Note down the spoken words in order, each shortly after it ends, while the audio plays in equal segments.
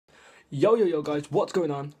Yo guys, what's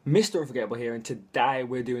going on? Mr. Unforgettable here, and today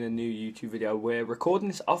we're doing a new YouTube video. We're recording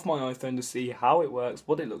this off my iPhone to see how it works,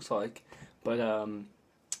 what it looks like. But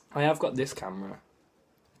I have got this camera,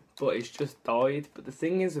 but it's just died. But the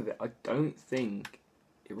thing is with it, I don't think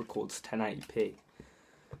it records 1080p.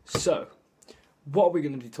 So, what are we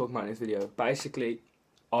going to be talking about in this video? Basically,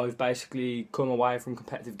 I've come away from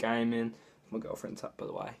competitive gaming. My girlfriend's up, by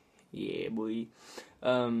the way. Yeah, boy.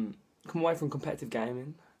 Come away from competitive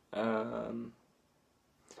gaming.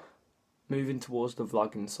 Moving towards the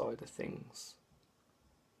vlogging side of things.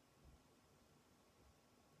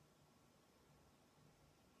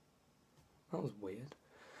 That was weird.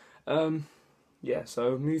 Yeah,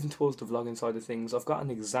 so moving towards the vlogging side of things. I've got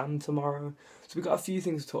an exam tomorrow, so we've got a few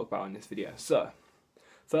things to talk about in this video. So,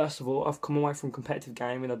 first of all, I've come away from competitive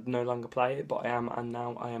gaming. I no longer play it, but I am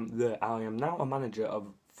now a manager of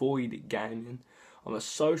Void Gaming. I'm a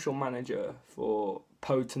social manager for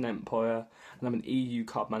Potent Empire, and I'm an EU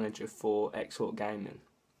Cup manager for Export Gaming.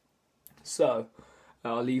 So,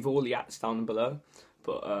 I'll leave all the ats down below.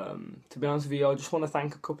 But to be honest with you, I just want to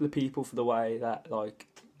thank a couple of people for the way that,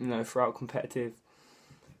 throughout competitive.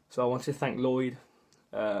 So I want to thank Lloyd.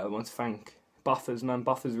 I want to thank Bofferz, man.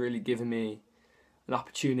 Bofferz really given me an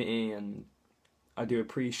opportunity, and I do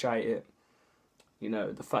appreciate it. You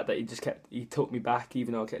know, the fact that he took me back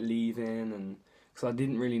even though I kept leaving, and because I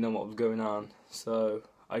didn't really know what was going on. So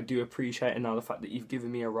I do appreciate it now, the fact that you've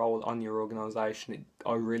given me a role on your organisation.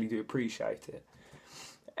 I really do appreciate it.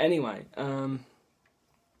 Anyway,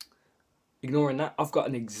 ignoring that, I've got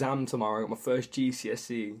an exam tomorrow, my first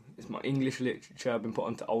GCSE. It's my English literature. I've been put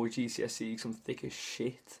onto old GCSE because I'm thick as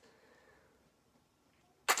shit.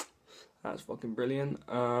 That's fucking brilliant.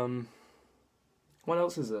 What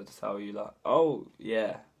else is there to tell you? Oh,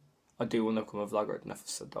 yeah. I do want to become a vlogger. I don't know if I've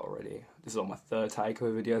said that already. This is on my third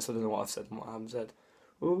takeover video, so I don't know what I've said and what I haven't said.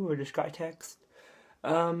 Ooh, I just got a text.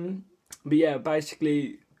 But yeah,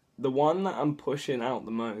 basically, the one that I'm pushing out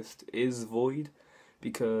the most is Void,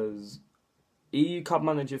 because EU Cup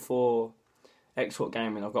manager for Export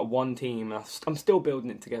Gaming, I've got one team, and I'm still building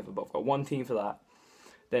it together, but I've got one team for that.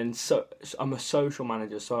 Then I'm a social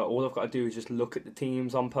manager, so all I've got to do is just look at the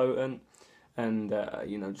teams on Potent, and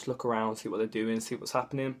just look around, see what they're doing, see what's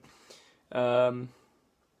happening.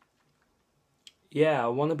 Yeah, I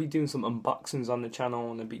want to be doing some unboxings on the channel. I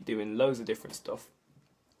want to be doing loads of different stuff.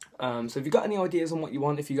 So if you've got any ideas on what you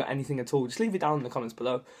want, if you got anything at all, just leave it down in the comments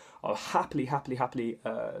below. I'll happily,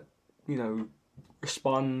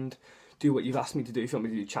 respond, do what you've asked me to do. If you want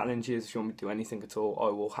me to do challenges, if you want me to do anything at all, I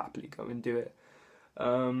will happily go and do it.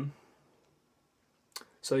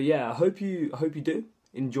 So yeah, I hope you do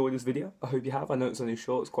enjoy this video. I hope you have. I know it's only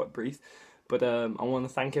short, it's quite brief, but I want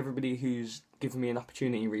to thank everybody who's given me an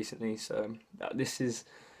opportunity recently. So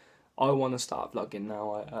I want to start vlogging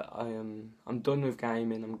now. I'm done with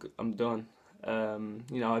gaming. I'm done.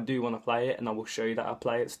 I do want to play it, and I will show you that I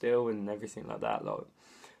play it still and everything like that.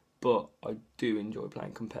 But I do enjoy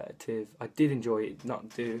playing competitive. I did enjoy it, not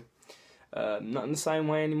in the same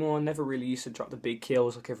way anymore. I never really used to drop the big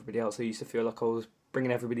kills like everybody else. I used to feel like I was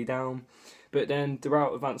bringing everybody down. But then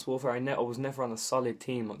throughout Advanced Warfare, I was never on a solid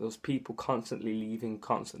team. Like, there was people constantly leaving,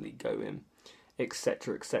 constantly going,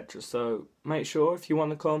 etc, etc. So make sure, if you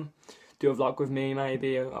want to come do a vlog with me,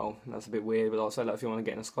 maybe. Oh, that's a bit weird, but also if you want to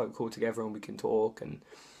get in a Skype call together and we can talk and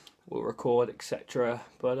we'll record, etc.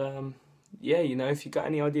 But yeah, if you got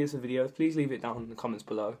any ideas for videos, please leave it down in the comments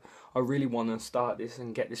below. I really want to start this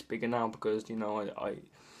and get this bigger now, because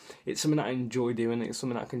it's something that I enjoy doing. It's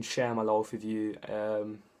something that I can share my life with you.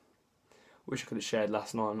 Wish I could have shared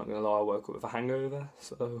last night. I'm not gonna lie, I woke up with a hangover.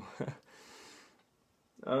 So,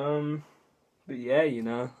 but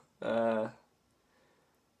yeah,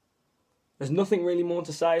 there's nothing really more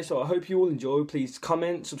to say. So I hope you all enjoy. Please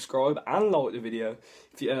comment, subscribe, and like the video.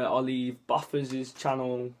 I'll leave Bofferz's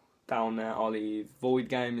channel down there. I'll leave Void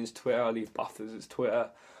Gaming's Twitter. I'll leave Bofferz's Twitter.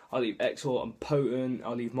 I'll leave Export and Potent.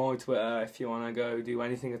 I'll leave my Twitter if you want to go do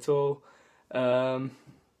anything at all.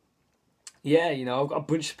 Yeah, I've got a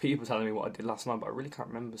bunch of people telling me what I did last night, but I really can't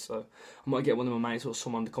remember. So I might get one of my mates or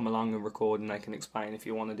someone to come along and record, and they can explain if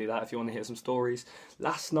you want to do that. If you want to hear some stories,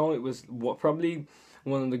 last night was probably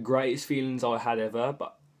one of the greatest feelings I had ever.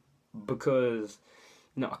 But because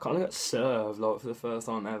I kind of got served for the first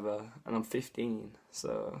time ever, and I'm 15,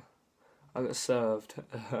 so I got served.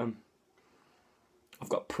 I've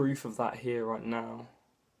got proof of that here right now.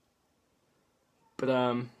 But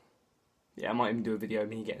yeah, I might even do a video of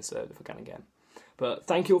me getting served if I can again. But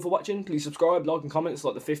thank you all for watching. Please subscribe, like, and comment. It's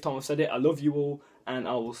like the 5th time I've said it. I love you all, and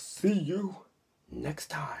I will see you next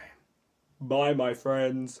time. Bye, my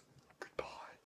friends. Goodbye.